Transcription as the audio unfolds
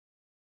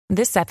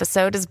This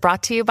episode is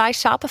brought to you by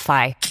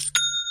Shopify.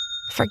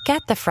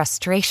 Forget the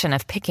frustration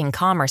of picking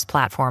commerce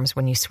platforms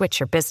when you switch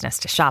your business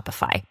to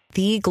Shopify,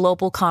 the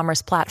global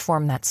commerce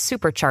platform that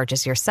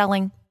supercharges your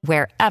selling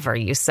wherever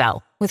you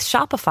sell. With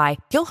Shopify,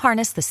 you'll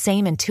harness the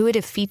same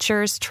intuitive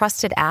features,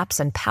 trusted apps,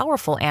 and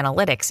powerful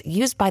analytics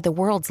used by the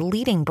world's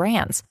leading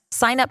brands.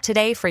 Sign up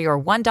today for your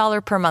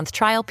 $1 per month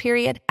trial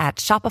period at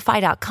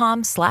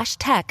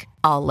shopify.com/tech,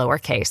 all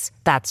lowercase.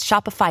 That's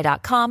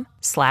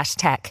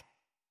shopify.com/tech.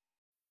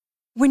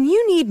 When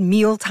you need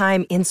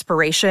mealtime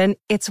inspiration,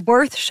 it's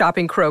worth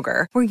shopping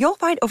Kroger, where you'll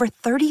find over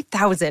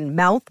 30,000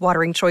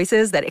 mouth-watering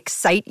choices that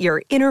excite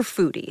your inner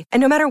foodie. And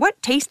no matter what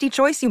tasty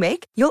choice you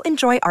make, you'll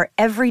enjoy our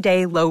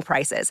everyday low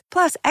prices,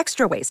 plus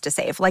extra ways to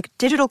save, like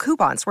digital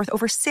coupons worth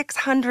over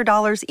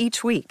 $600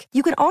 each week.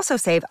 You can also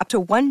save up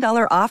to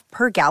 $1 off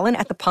per gallon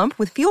at the pump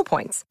with fuel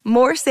points.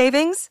 More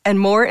savings and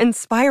more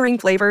inspiring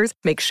flavors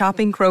make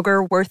shopping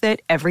Kroger worth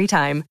it every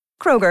time.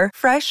 Kroger,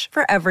 fresh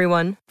for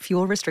everyone.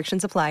 Fuel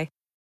restrictions apply.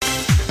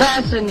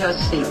 Fasten your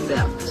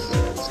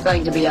seatbelts. It's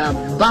going to be a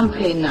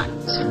bumpy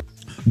night.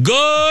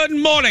 Good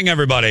morning,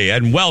 everybody,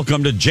 and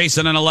welcome to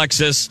Jason and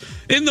Alexis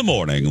in the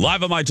morning,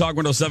 live on My Talk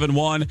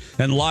 1071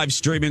 and live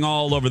streaming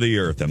all over the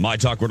earth at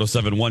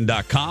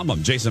MyTalk1071.com.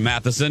 I'm Jason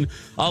Matheson.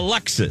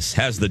 Alexis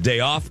has the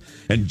day off,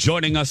 and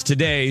joining us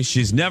today,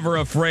 she's never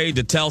afraid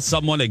to tell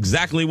someone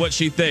exactly what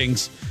she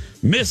thinks,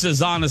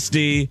 Mrs.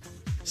 Honesty,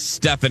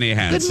 Stephanie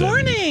Hansen. Good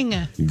morning.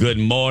 Good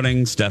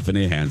morning,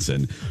 Stephanie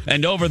Hansen.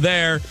 And over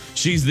there,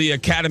 she's the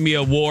Academy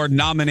Award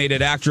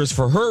nominated actress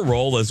for her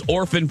role as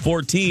Orphan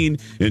 14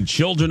 in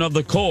Children of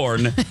the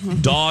Corn,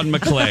 Dawn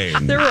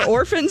McClain. There were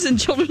orphans in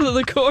Children of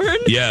the Corn?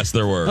 Yes,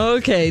 there were.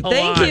 Okay,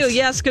 thank you.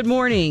 Yes, good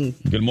morning.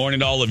 Good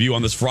morning to all of you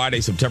on this Friday,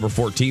 September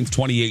 14th,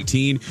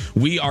 2018.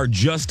 We are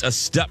just a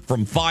step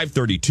from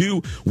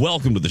 5:32.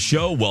 Welcome to the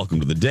show. Welcome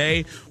to the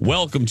day.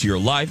 Welcome to your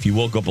life. You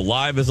woke up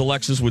alive, as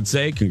Alexis would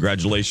say.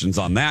 Congratulations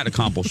on that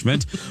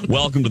accomplishment.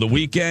 Welcome to the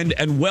weekend,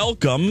 and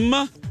welcome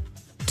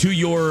to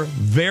your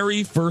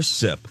very first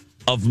sip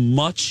of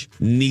much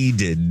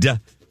needed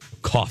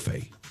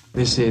coffee.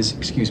 This is,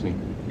 excuse me,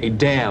 a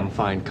damn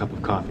fine cup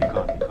of coffee.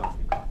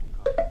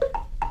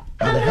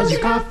 How the hell's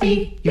your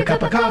coffee? Your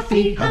cup of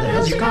coffee? How the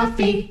hell's your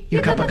coffee?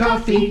 Your cup of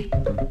coffee?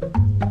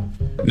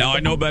 Now,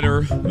 I know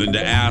better than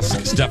to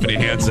ask Stephanie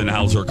Hansen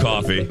how's her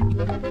coffee.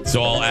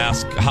 So I'll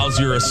ask, how's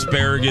your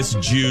asparagus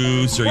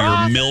juice or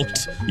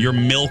your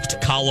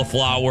milked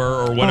cauliflower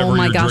or whatever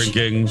you're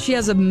drinking? She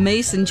has a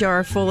mason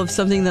jar full of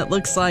something that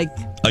looks like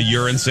a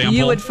urine sample?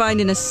 You would find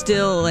in a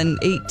still in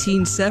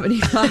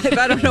 1875.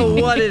 I don't know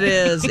what it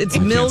is. It's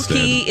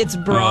milky. It's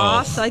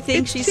broth, I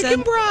think she said.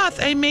 Chicken broth.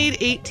 I made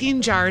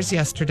 18 jars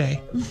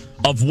yesterday.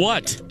 Of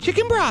what?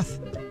 Chicken broth.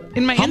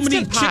 In my How Instant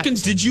many Pot.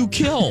 chickens did you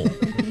kill?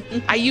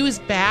 I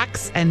used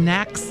backs and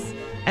necks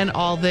and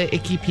all the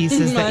icky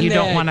pieces that you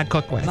don't want to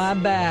cook with. My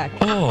back.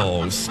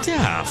 Oh,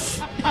 Steph.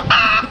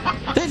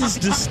 That is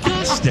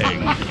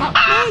disgusting. No,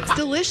 it's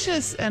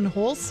delicious and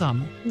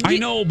wholesome. I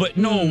know, but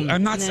no,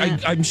 I'm not. Nah.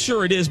 I'm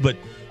sure it is, but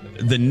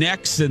the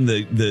necks and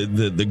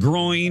the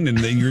groin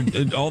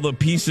and all the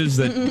pieces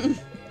that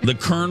the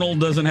Colonel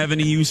doesn't have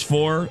any use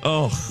for.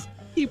 Oh,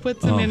 He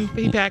puts them in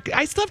payback.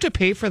 I still have to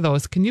pay for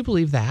those. Can you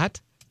believe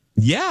that?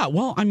 yeah.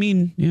 Well, I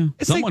mean, yeah.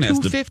 It's Someone like has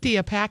to. $2.50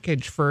 a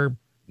package for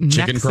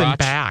Chicken necks crotch? and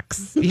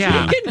backs.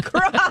 Yeah. Chicken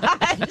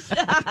crotch.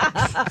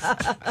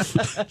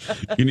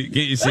 Can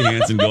you see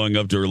Hanson going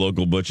up to her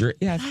local butcher?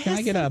 Yeah, can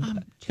I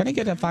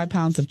get a 5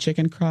 pounds of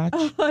chicken crotch?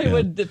 I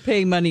would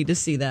pay money to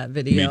see that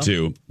video. Me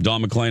too.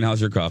 Dawn McClain,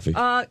 how's your coffee?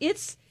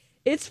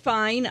 It's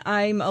fine.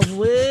 I'm a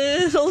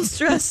little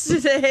stressed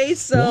today,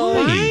 so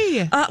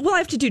Why? well, I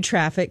have to do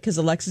traffic because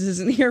Alexis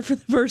isn't here for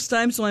the first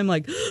time, so I'm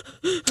like,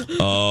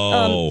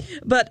 Oh,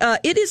 but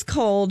it is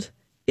called.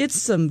 It's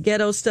some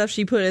ghetto stuff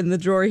she put in the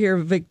drawer here.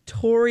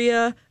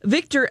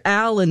 Victor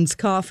Allen's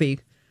coffee.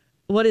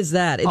 What is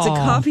that? It's a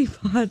coffee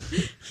pot.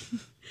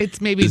 It's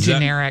maybe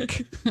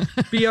generic.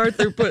 B.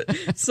 Arthur put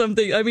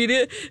something. I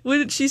mean,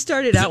 when she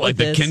started is out it like with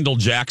the this. Kendall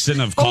Jackson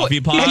of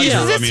coffee pods?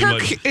 Is, Or,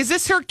 is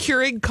this her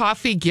Keurig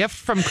coffee gift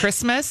from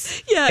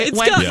Christmas? Yeah, it it's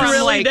went gotten from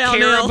really like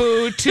downhill.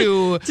 Caribou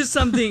to to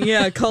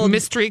something, called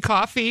mystery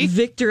coffee.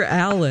 Victor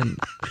Allen.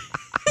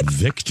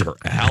 Victor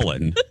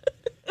Allen.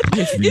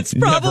 It's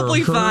probably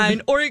never heard-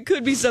 fine, or it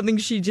could be something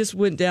she just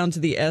went down to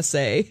the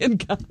SA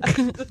and got.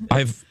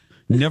 I've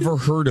never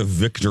heard of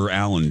Victor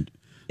Allen.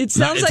 It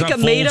sounds It's like not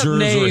a made-up Folgers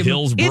name. or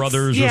Hills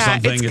Brothers or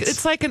something.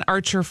 It's like an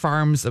Archer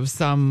Farms of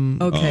some.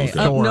 Okay.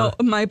 store. No,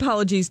 my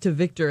apologies to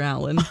Victor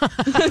Allen.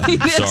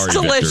 It's Sorry,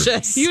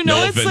 delicious. Victor. You know,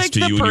 No it's offense like to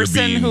you the and your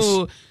person beans.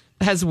 who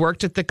has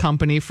worked at the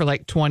company for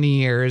like 20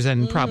 years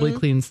and probably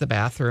cleans the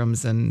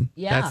bathrooms, and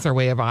that's their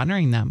way of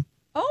honoring them.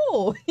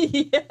 Oh,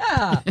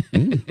 yeah.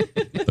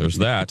 There's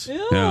that.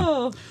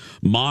 Yeah.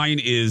 Mine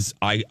is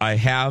I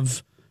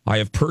have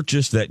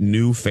purchased that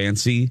new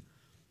fancy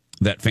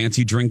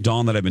drink,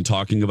 Dawn, that I've been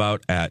talking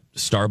about at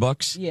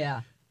Starbucks.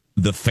 Yeah.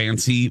 The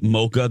fancy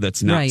mocha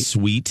that's not Right.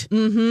 sweet.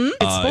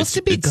 It's supposed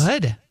to be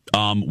good.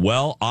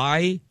 Well,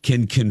 I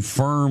can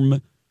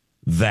confirm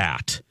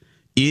that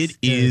it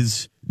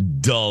is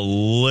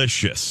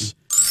delicious.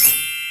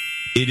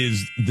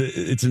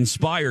 It's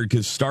inspired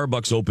because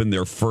Starbucks opened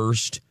their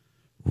first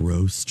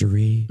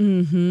roastery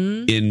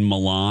in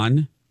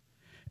Milan,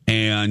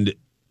 and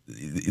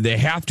they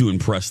have to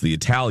impress the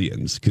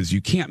Italians because you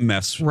can't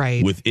mess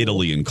with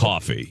Italy and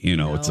coffee.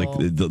 It's like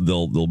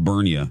they'll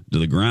burn you to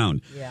the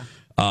ground. Yeah.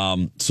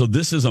 So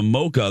this is a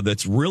mocha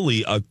that's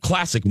really a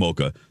classic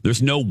mocha.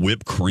 There's no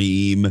whipped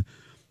cream.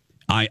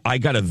 I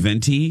got a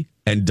venti,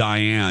 and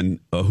Diane,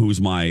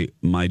 who's my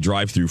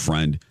drive-through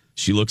friend,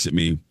 she looks at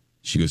me.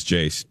 She goes,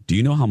 Jace, do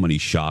you know how many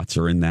shots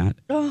are in that?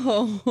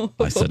 Oh.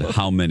 I said,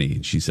 how many?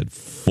 And she said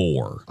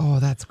 4. Oh,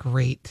 that's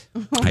great.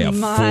 I have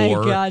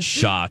 4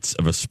 shots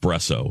of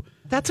espresso.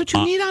 That's what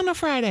you need on a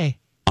Friday.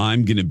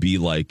 I'm going to be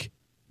like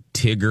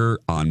Tigger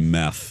on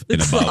meth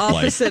in it's about the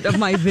opposite of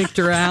my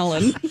Victor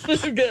Allen.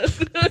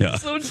 I'm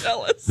so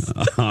jealous.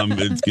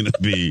 It's going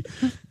to be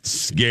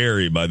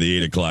scary by the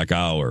 8 o'clock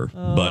hour.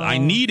 But I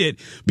need it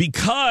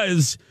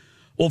because,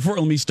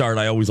 let me start.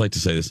 I always like to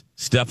say this.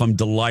 Steph, I'm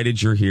delighted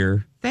you're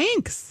here.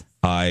 Thanks.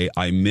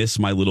 I miss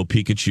my little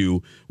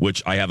Pikachu,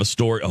 which I have a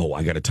story. Oh,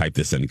 I got to type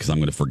this in because I'm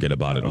going to forget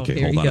about it.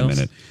 Okay, hold on a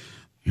minute.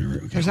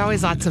 There's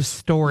always lots of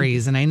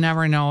stories, and I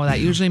never know.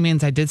 That usually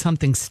means I did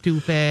something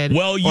stupid.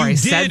 Well, you or I did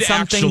said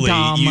something actually.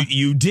 Dumb.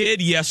 You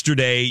did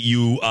yesterday.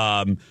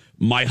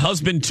 My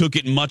husband took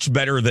it much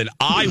better than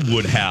I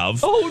would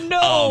have. Oh,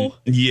 no.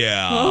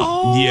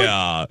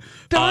 Yeah.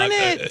 Darn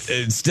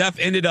it. Steph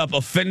ended up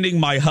offending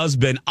my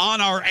husband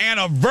on our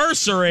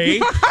anniversary.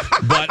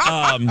 But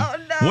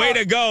way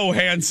to go,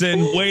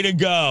 Hanson. Way to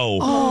go.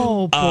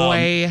 Oh,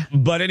 boy.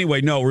 But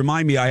anyway,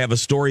 remind me, I have a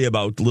story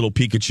about little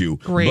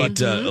Pikachu. Great.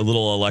 But a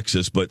little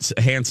Alexis. But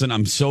Hanson,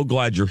 I'm so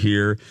glad you're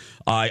here.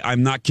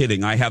 I'm not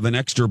kidding. I have an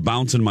extra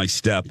bounce in my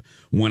step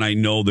when I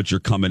know that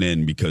you're coming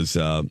in because,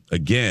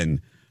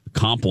 again,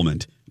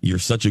 compliment. You're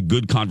such a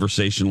good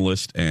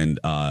conversationalist, and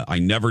I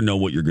never know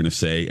what you're going to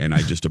say, and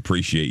I just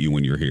appreciate you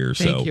when you're here.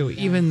 Thank you,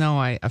 even though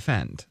I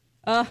offend.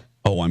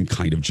 I'm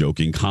kind of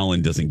joking.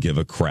 Colin doesn't give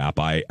a crap.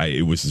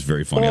 It was just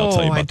very funny. I'll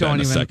tell you about that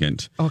in a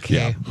second. Okay,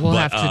 yeah. We'll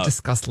have to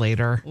discuss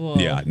later. Whoa.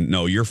 Yeah,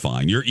 no, you're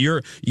fine.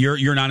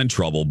 You're not in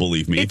trouble.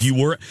 Believe me. If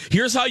you were,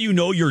 here's how you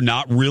know you're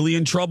not really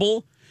in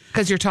trouble.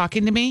 Because you're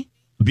talking to me.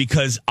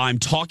 Because I'm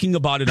talking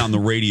about it on the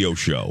radio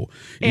show.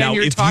 And now,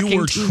 you're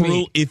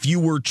if you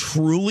were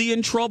truly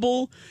in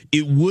trouble,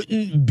 it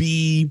wouldn't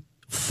be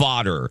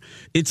fodder.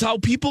 It's how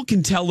people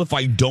can tell if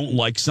I don't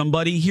like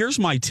somebody. Here's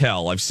my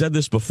tell. I've said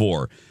this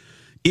before.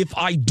 If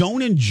I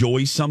don't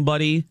enjoy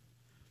somebody,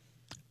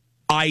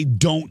 I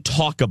don't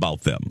talk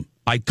about them.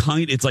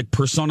 It's like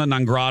persona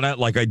non grata.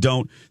 Like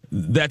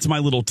that's my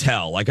little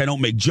tell. Like I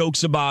don't make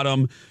jokes about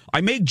them.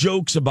 I make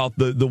jokes about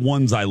the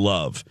ones I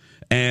love.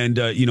 And,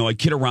 I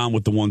kid around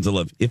with the ones I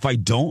love. If I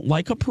don't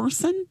like a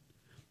person,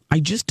 I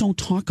just don't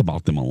talk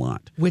about them a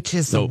lot. Which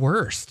is the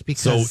worst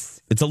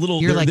because it's a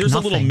little, there's a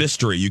little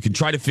mystery. You can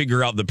try to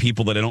figure out the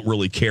people that I don't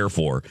really care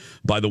for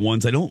by the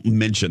ones I don't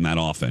mention that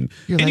often.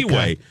 You're anyway,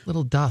 like a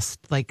little dust,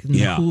 like in the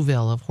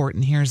Whoville of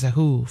Horton Hears a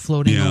Who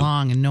floating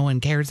along and no one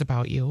cares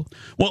about you.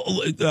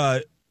 Well,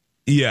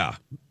 yeah,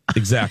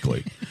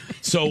 exactly.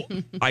 So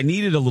I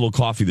needed a little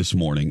coffee this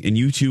morning, and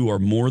you two are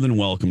more than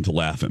welcome to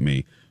laugh at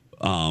me.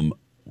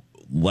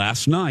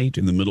 Last night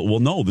in the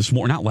middle, this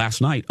morning, not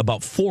last night,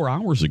 about 4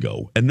 hours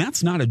ago. And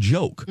that's not a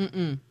joke.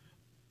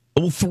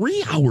 Well,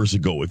 3 hours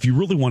ago, if you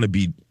really want to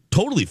be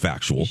totally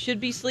factual. You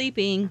should be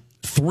sleeping.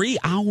 3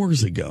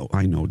 hours ago.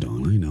 I know,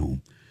 Dawn, I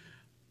know.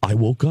 I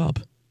woke up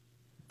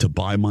to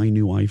buy my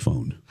new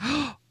iPhone.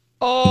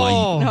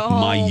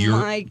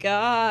 My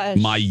gosh.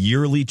 My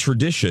yearly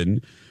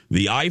tradition,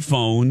 the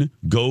iPhone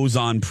goes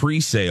on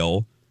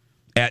pre-sale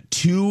at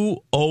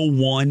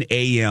 2:01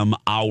 a.m.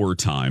 our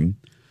time.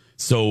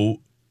 So,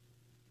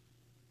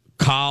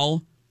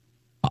 Kyle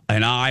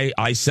and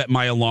I set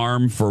my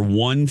alarm for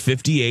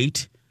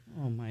 1:58.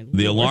 Oh, my Lord.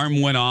 The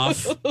alarm went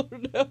off. Oh,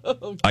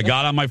 no. I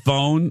got on my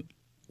phone,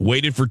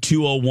 waited for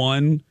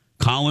 2:01.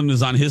 Colin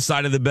was on his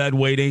side of the bed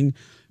waiting,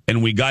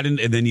 and we got in,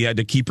 and then you had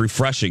to keep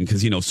refreshing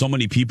because, so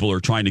many people are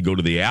trying to go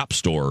to the App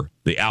Store,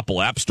 the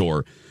Apple App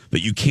Store,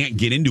 that you can't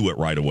get into it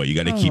right away. You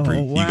got to keep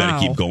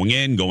going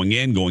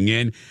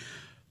in.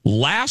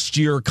 Last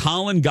year,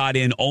 Colin got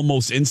in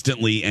almost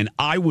instantly, and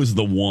I was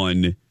the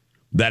one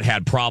that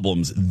had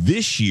problems.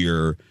 This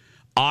year,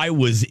 I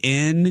was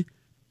in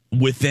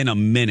within a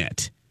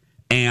minute,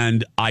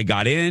 and I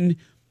got in.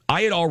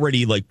 I had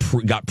already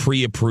got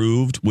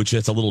pre-approved, which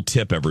is a little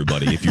tip,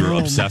 everybody, if you're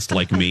obsessed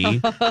like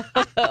me.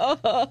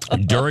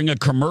 During a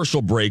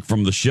commercial break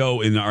from the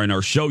show, in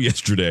our show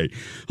yesterday,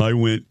 I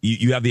went,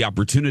 you have the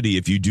opportunity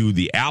if you do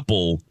the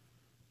Apple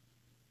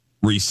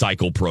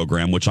recycle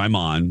program, which I'm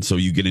on, so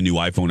you get a new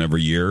iPhone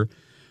every year.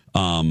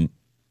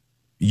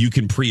 You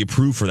can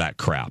pre-approve for that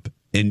crap,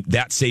 and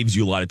that saves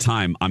you a lot of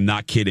time. I'm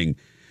not kidding.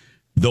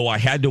 Though I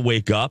had to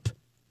wake up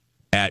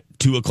at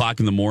 2:00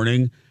 in the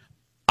morning,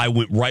 I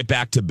went right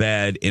back to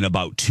bed in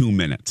about 2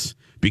 minutes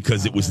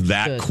because it was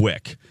that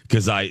quick.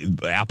 Because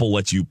Apple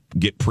lets you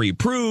get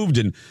pre-approved,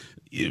 and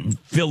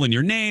fill in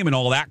your name and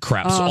all that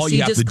crap. So all so you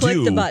have just to click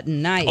do the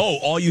button. Nice.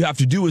 all you have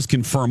to do is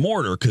confirm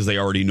order because they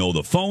already know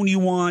the phone you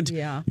want,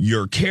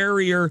 your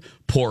carrier.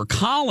 Poor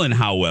Colin,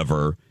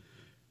 however,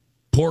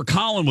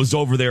 was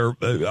over there.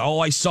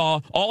 All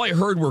I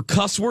heard were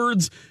cuss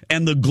words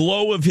and the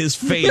glow of his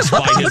face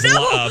by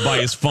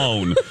his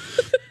phone.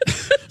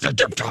 I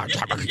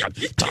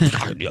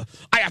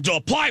have to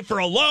apply for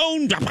a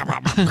loan.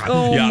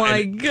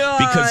 My gosh.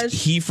 Because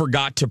he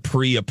forgot to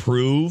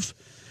pre-approve.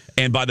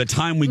 And by the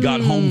time we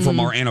got home from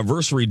our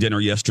anniversary dinner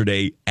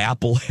yesterday,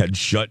 Apple had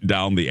shut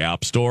down the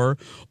App Store.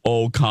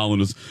 Oh, Colin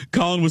was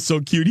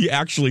so cute. He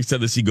actually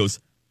said this. He goes,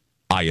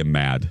 I am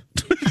mad.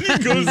 He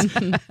goes,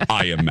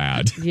 I am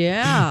mad.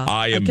 Yeah.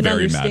 I am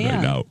very mad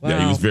right now. Wow.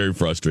 Yeah, he was very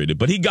frustrated.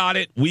 But he got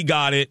it. We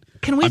got it.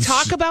 Can we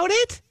talk about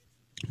it?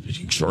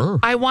 Sure.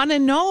 I want to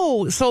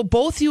know. So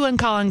both you and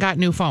Colin got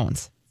new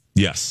phones.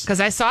 Yes.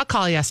 Because I saw a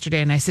call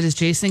yesterday and I said, is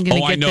Jason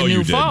going to get the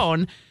new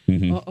phone?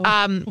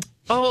 Mm-hmm.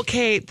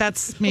 Okay,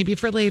 that's maybe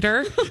for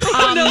later.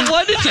 No,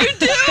 what did you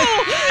do?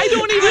 I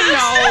don't even know.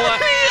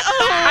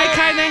 I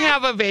kind of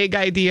have a vague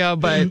idea,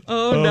 but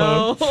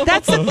no.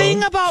 That's the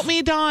thing about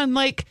me, Dawn.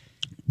 Like,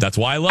 that's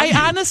why I love you.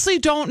 I honestly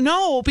don't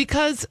know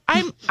because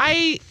I'm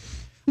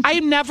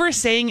never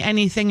saying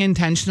anything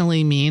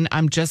intentionally mean.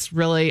 I'm just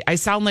really, I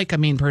sound like a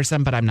mean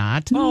person, but I'm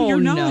not. No, you're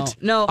not.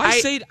 No,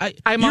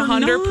 I'm you're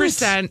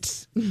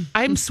 100%.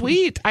 I'm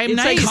sweet. I'm it's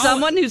nice. like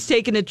someone who's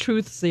taking a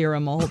truth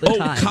serum all the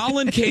time.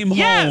 Colin came home.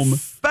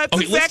 Yes,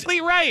 that's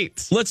exactly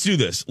right. Let's do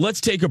this.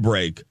 Let's take a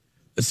break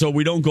so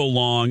we don't go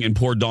long and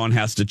poor Dawn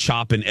has to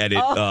chop and edit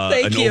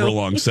an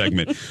overlong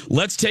segment.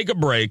 Let's take a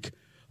break.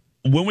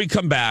 When we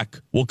come back,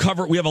 we'll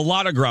cover. We have a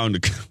lot of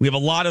ground. We have a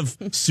lot of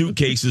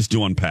suitcases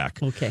to unpack.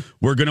 Okay.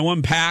 We're going to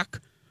unpack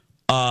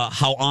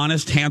how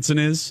honest Hanson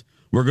is.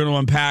 We're going to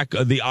unpack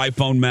the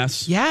iPhone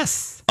mess.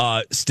 Yes.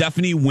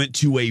 Stephanie went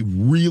to a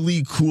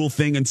really cool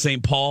thing in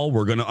St. Paul.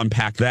 We're going to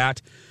unpack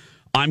that.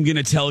 I'm going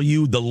to tell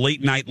you the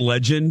late night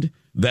legend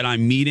that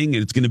I'm meeting,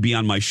 and it's going to be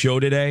on my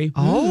show today.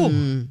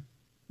 Oh.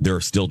 There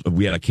are still.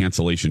 We had a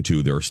cancellation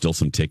too. There are still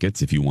some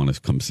tickets if you want to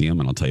come see them,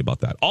 and I'll tell you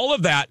about that. All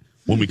of that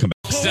when we come back.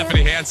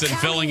 Stephanie Hanson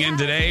filling in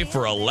today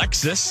for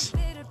Alexis,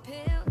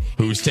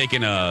 who's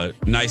taking a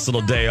nice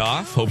little day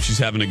off. Hope she's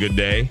having a good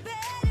day.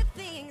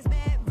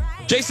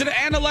 Jason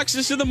and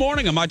Alexis in the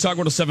morning on My Talk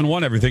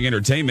 107.1, Everything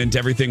Entertainment,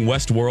 Everything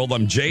Westworld.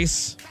 I'm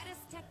Jace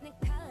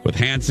with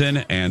Hanson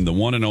and the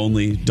one and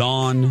only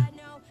Dawn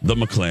the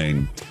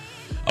McLean.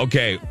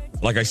 Okay,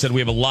 like I said,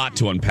 we have a lot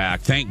to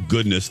unpack. Thank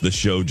goodness the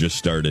show just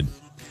started.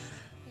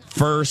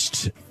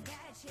 First,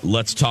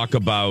 let's talk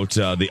about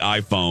the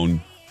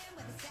iPhone.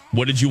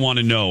 What did you want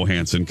to know,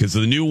 Hanson? Because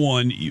the new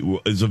one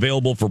is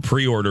available for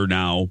pre-order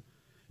now.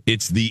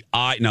 It's the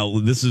Now,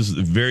 this is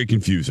very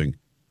confusing.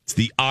 It's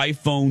the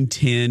iPhone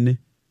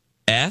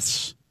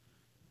XS,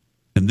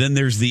 and then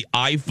there's the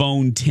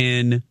iPhone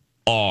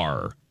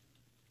XR,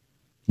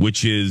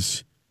 which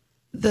is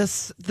the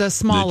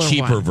smaller the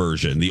cheaper one.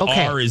 version. The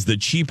R is the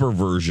cheaper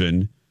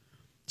version.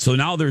 So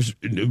now there's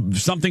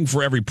something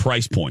for every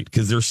price point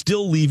because they're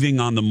still leaving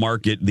on the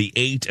market the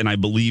 8 and I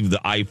believe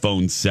the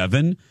iPhone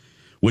 7.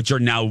 Which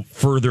are now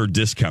further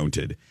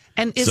discounted.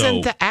 And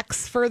isn't the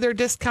X further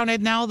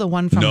discounted now, the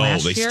one from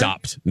last year? No, they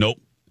stopped. Nope.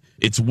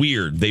 It's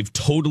weird. They've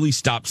totally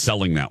stopped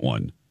selling that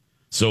one.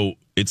 So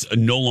it's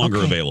no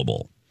longer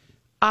available.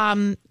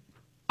 All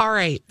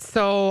right.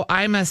 So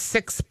I'm a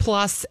 6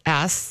 Plus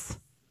S.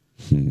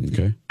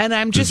 Okay. And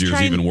I'm just Does yours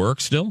trying... even work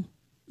still?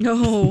 No.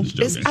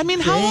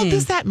 How old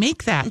does that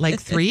make that?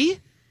 Like 3?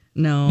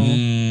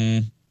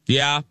 No.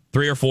 Yeah,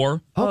 3 or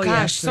 4. Oh, gosh.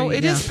 Yeah, so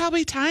it is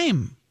probably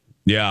time.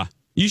 Yeah.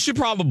 You should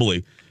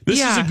probably. This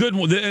is a good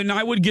one, and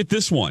I would get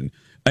this one.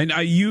 And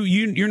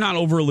you're not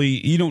overly.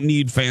 You don't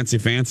need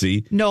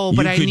fancy. No,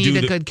 but I need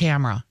a good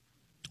camera.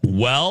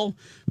 Well,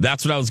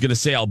 that's what I was going to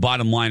say. I'll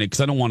bottom line it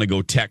because I don't want to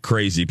go tech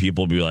crazy.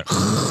 People will be like,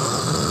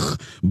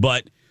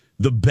 but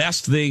the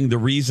best thing, the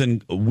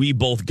reason we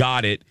both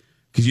got it,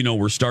 because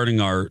we're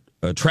starting our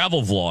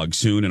travel vlog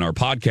soon in our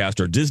podcast,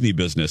 our Disney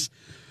business,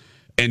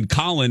 and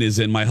Colin is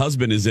in. My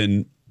husband is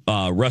in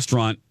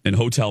restaurant and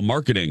hotel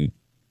marketing,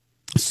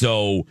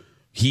 so.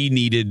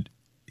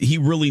 He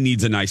really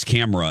needs a nice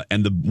camera.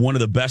 And one of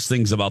the best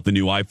things about the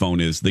new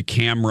iPhone is the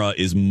camera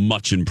is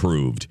much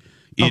improved.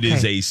 It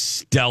is a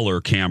stellar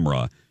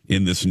camera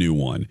in this new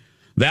one.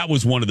 That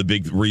was one of the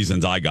big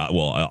reasons I got.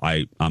 Well,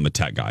 I'm a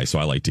tech guy, so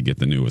I like to get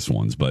the newest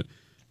ones. But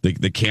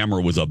the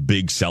camera was a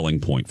big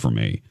selling point for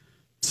me.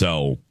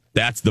 So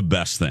that's the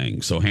best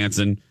thing. So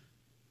Hanson,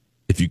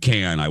 if you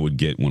can, I would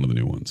get one of the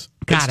new ones.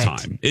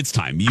 It's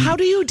time. How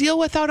do you deal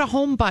without a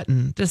home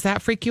button? Does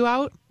that freak you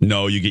out?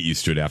 No, you get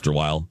used to it after a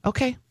while.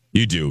 Okay.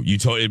 You do.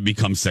 It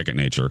becomes second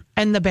nature.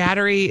 And the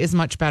battery is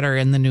much better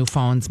in the new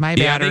phones. My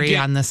battery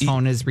on this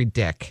phone is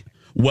ridiculous.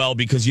 Well,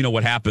 because you know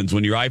what happens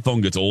when your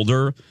iPhone gets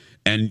older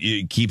and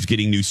it keeps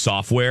getting new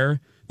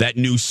software, that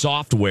new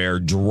software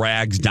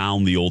drags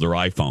down the older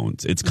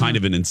iPhones. It's kind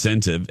of an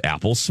incentive.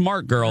 Apple's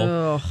smart, girl.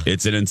 Ugh.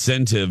 It's an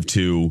incentive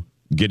to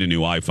get a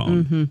new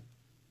iPhone. Mm-hmm.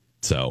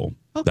 So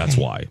that's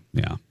why.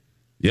 Yeah.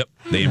 Yep.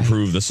 They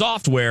improve the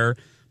software,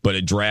 but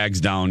it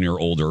drags down your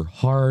older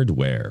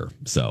hardware.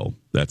 So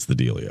that's the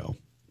dealio.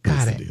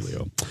 Got That's it.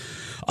 the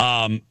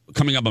dealio.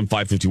 Coming up on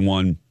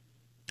 5:51,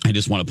 I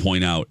just want to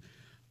point out,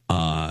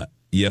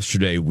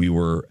 yesterday we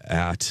were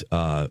at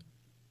a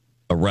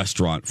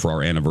restaurant for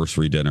our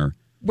anniversary dinner.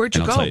 Where'd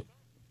you And I'll go? tell you,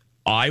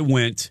 I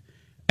went,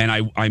 and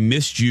I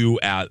missed you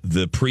at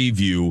the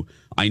preview.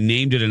 I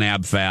named it an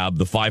ab fab.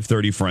 The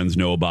 530 friends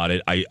know about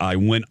it. I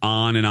went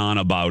on and on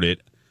about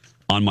it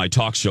on my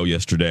talk show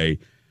yesterday.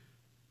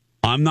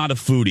 I'm not a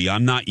foodie.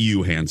 I'm not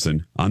you,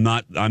 Hanson. I'm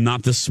not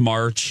the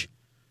Smarch.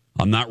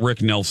 I'm not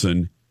Rick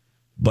Nelson.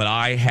 But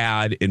I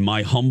had, in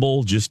my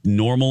humble, just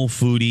normal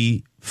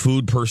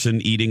food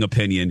person eating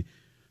opinion,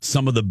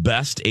 some of the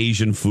best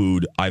Asian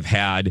food I've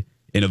had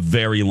in a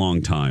very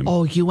long time.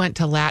 Oh, you went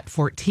to Lat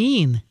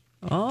 14.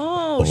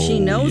 Oh, she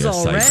knows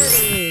yes, I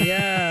already.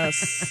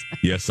 Yes.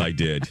 Yes, I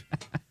did.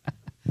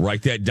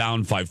 Write that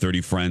down,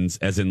 530 friends,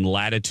 as in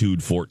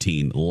Latitude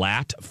 14.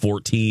 Lat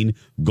 14,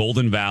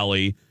 Golden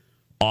Valley,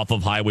 off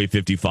of Highway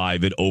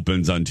 55. It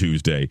opens on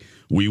Tuesday.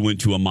 We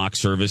went to a mock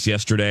service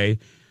yesterday.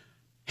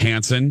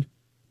 Hanson,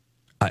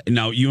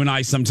 now you and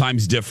I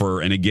sometimes differ,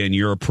 and again,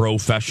 you're a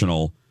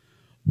professional,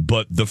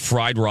 but the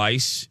fried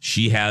rice,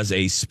 she has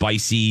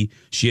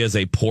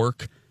a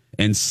pork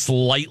and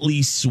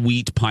slightly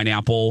sweet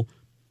pineapple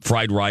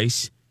fried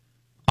rice.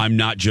 I'm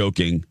not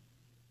joking.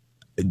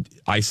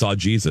 I saw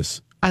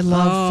Jesus. I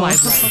love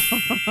fried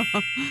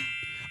rice.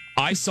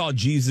 I saw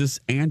Jesus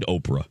and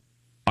Oprah.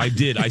 I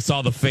did. I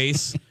saw the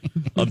face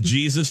of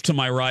Jesus to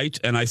my right,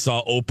 and I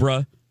saw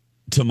Oprah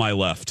to my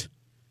left.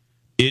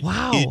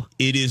 Wow.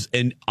 It is,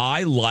 and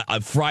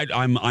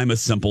I'm a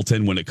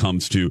simpleton when it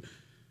comes to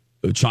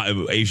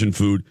Asian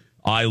food.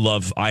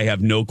 I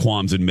have no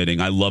qualms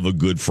admitting I love a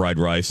good fried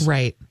rice.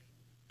 Right.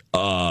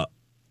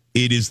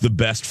 It is the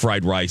best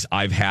fried rice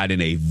I've had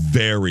in a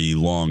very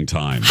long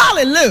time.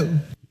 Hallelujah.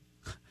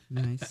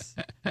 Nice.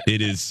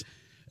 It is.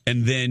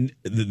 And then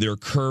their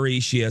curry,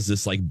 she has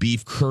this like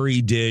beef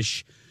curry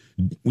dish.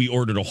 We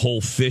ordered a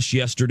whole fish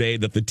yesterday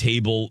that the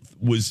table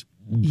was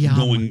Yum.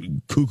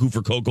 going cuckoo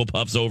for Cocoa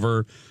Puffs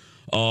over.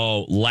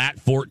 Oh, Lat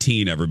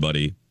 14,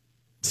 everybody.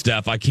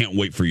 Steph, I can't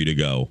wait for you to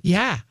go.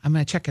 Yeah, I'm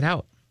going to check it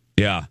out.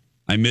 Yeah.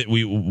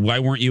 Why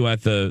weren't you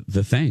at the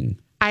thing?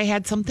 I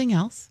had something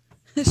else.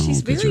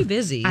 She's very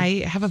busy.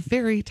 I have a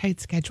very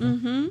tight schedule.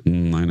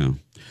 I know.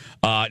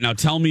 Now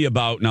tell me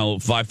about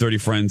 530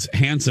 friends.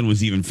 Hanson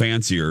was even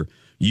fancier.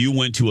 You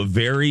went to a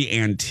very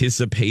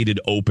anticipated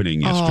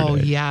opening yesterday. Oh,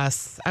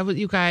 yes.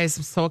 You guys,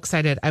 I'm so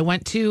excited. I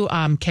went to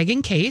Keg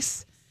and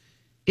Case.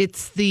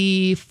 It's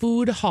the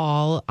food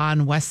hall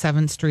on West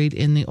 7th Street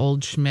in the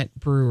Old Schmidt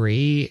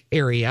Brewery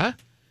area.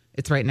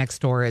 It's right next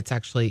door. It's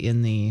actually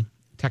in the,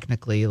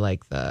 technically,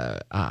 like the,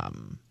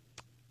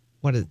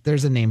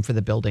 there's a name for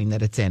the building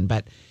that it's in,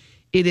 but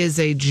it is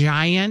a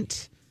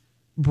giant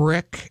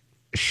brick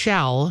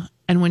shell.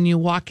 And when you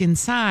walk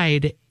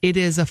inside, it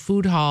is a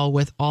food hall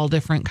with all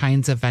different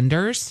kinds of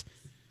vendors.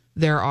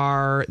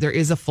 There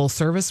is a full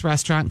service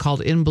restaurant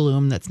called In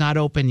Bloom that's not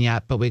open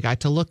yet, but we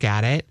got to look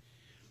at it.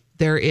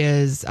 There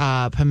is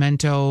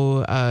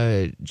Pimento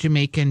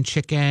Jamaican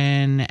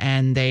chicken,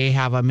 and they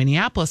have a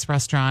Minneapolis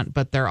restaurant,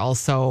 but they're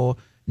also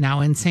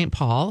now in St.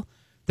 Paul.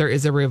 There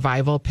is a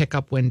Revival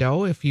pickup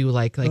window if you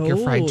like your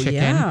fried chicken.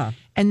 Yeah.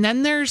 And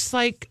then there's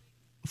like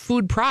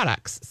food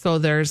products. So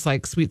there's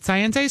like Sweet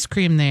Science ice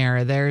cream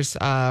there. There's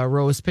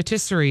Rose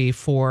Patisserie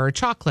for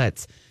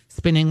chocolates,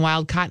 Spinning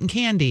Wild Cotton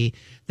Candy.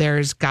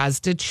 There's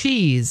Gazda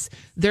cheese.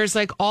 There's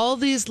like all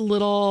these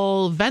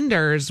little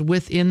vendors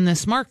within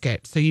this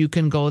market. So you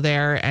can go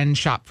there and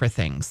shop for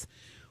things.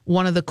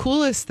 One of the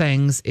coolest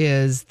things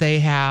is they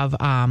have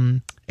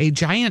a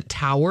giant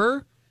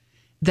tower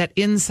that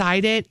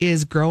inside it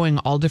is growing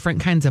all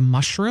different kinds of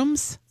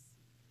mushrooms.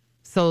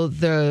 So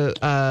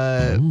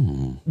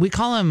we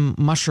call him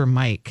Mushroom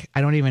Mike.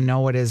 I don't even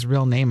know what his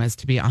real name is,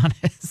 to be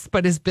honest,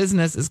 but his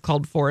business is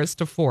called Forest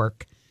to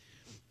Fork.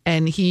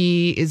 And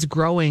he is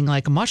growing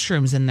like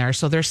mushrooms in there.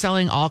 So they're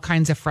selling all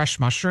kinds of fresh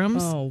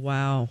mushrooms. Oh,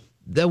 wow.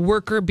 The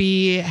worker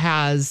bee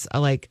has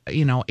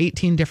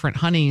 18 different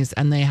honeys,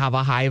 and they have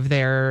a hive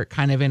there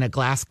kind of in a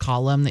glass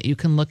column that you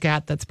can look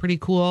at. That's pretty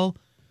cool.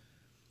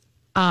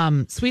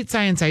 Sweet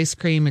Science ice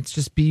cream, it's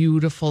just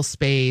beautiful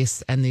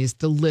space and these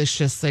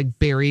delicious like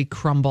berry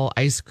crumble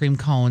ice cream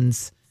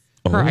cones.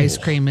 Her ice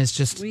cream is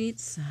just Sweet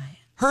Science.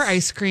 Her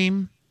ice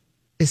cream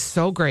is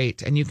so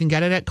great, and you can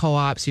get it at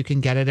Co-ops. You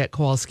can get it at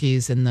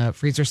Kowalski's in the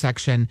freezer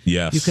section.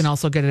 Yes. You can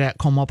also get it at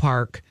Como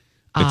Park.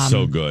 It's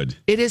so good.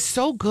 It is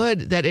so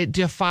good that it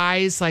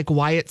defies like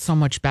why it's so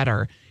much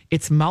better.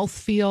 It's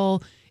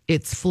mouthfeel,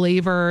 it's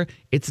flavor,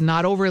 it's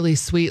not overly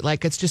sweet.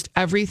 Like it's just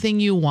everything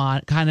you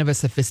want kind of a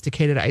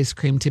sophisticated ice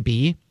cream to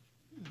be.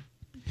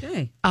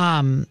 Okay.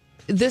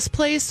 This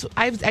place,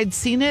 I'd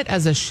seen it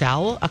as a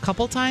shell a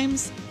couple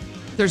times.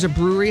 There's a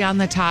brewery on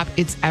the top.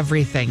 It's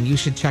everything. You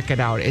should check it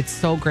out. It's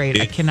so great.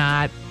 I'm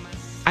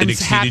It exceeded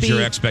happy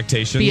your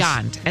expectations?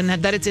 beyond. And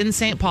that it's in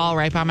St. Paul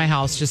right by my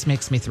house just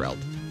makes me thrilled.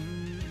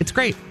 It's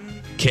great.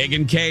 Keg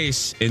and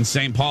Case in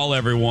St. Paul,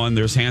 everyone.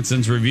 There's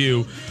Hanson's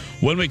Review.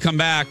 When we come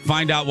back,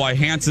 find out why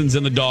Hanson's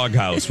in the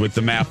doghouse with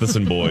the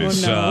Matheson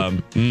boys. Oh,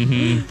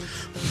 no.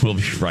 We'll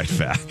be right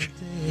back.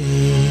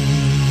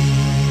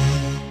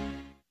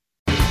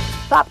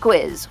 Pop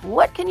quiz.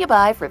 What can you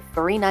buy for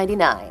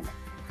 $3.99?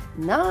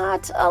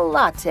 Not a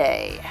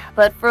latte,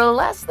 but for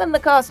less than the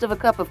cost of a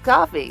cup of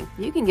coffee,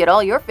 you can get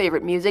all your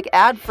favorite music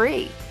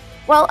ad-free.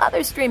 While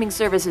other streaming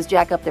services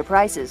jack up their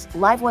prices,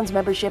 Live One's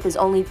membership is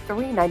only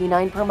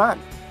 $3.99 per month,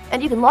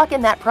 and you can lock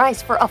in that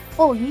price for a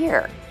full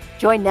year.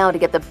 Join now to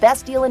get the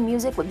best deal in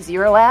music with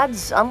 0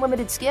 ads,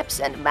 unlimited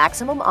skips, and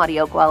maximum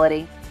audio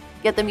quality.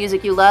 Get the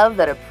music you love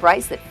at a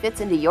price that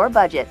fits into your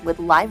budget with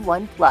Live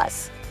One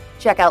Plus.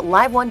 Check out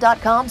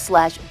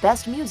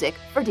liveone.com/bestmusic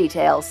for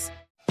details.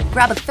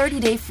 Grab a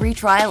 30-day free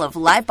trial of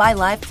Live by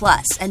Live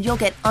Plus, and you'll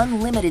get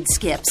unlimited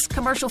skips,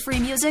 commercial-free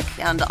music,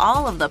 and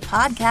all of the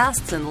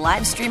podcasts and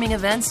live streaming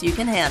events you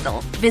can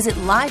handle. Visit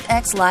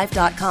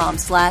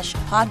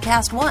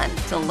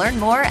livexlive.com/podcast1 to learn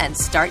more and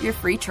start your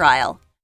free trial.